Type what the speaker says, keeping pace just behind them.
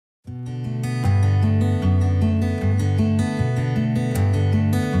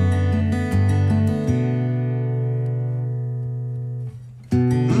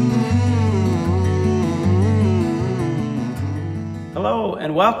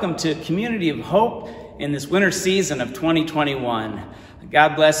and welcome to Community of Hope in this winter season of 2021.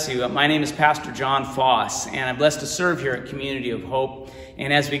 God bless you. My name is Pastor John Foss, and I'm blessed to serve here at Community of Hope.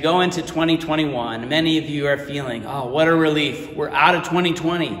 And as we go into 2021, many of you are feeling, oh, what a relief. We're out of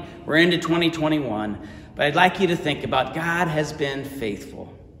 2020. We're into 2021. But I'd like you to think about God has been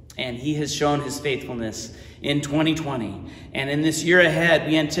faithful, and He has shown His faithfulness in 2020. And in this year ahead,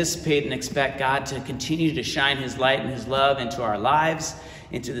 we anticipate and expect God to continue to shine His light and His love into our lives,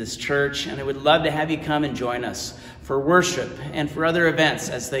 into this church. And I would love to have you come and join us for worship and for other events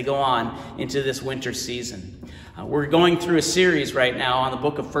as they go on into this winter season. We're going through a series right now on the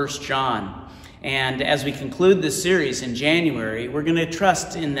book of 1 John. And as we conclude this series in January, we're going to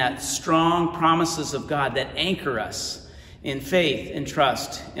trust in that strong promises of God that anchor us in faith and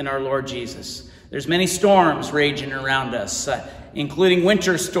trust in our Lord Jesus. There's many storms raging around us, including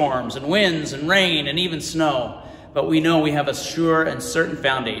winter storms and winds and rain and even snow. But we know we have a sure and certain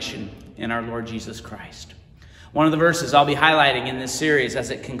foundation in our Lord Jesus Christ. One of the verses I'll be highlighting in this series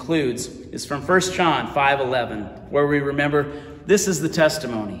as it concludes is from 1 John 5:11, where we remember this is the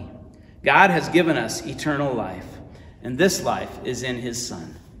testimony. God has given us eternal life, and this life is in His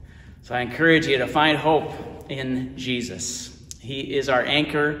Son. So I encourage you to find hope in Jesus. He is our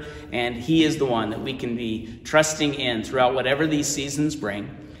anchor, and He is the one that we can be trusting in throughout whatever these seasons bring.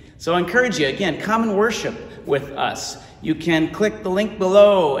 So I encourage you, again, come and worship with us. You can click the link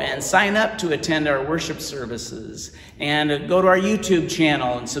below and sign up to attend our worship services, and go to our YouTube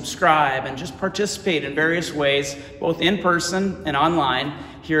channel and subscribe and just participate in various ways, both in person and online,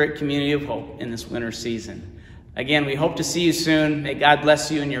 here at Community of Hope in this winter season. Again, we hope to see you soon. May God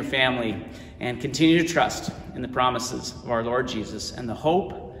bless you and your family, and continue to trust in the promises of our Lord Jesus and the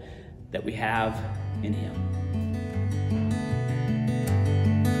hope that we have in Him.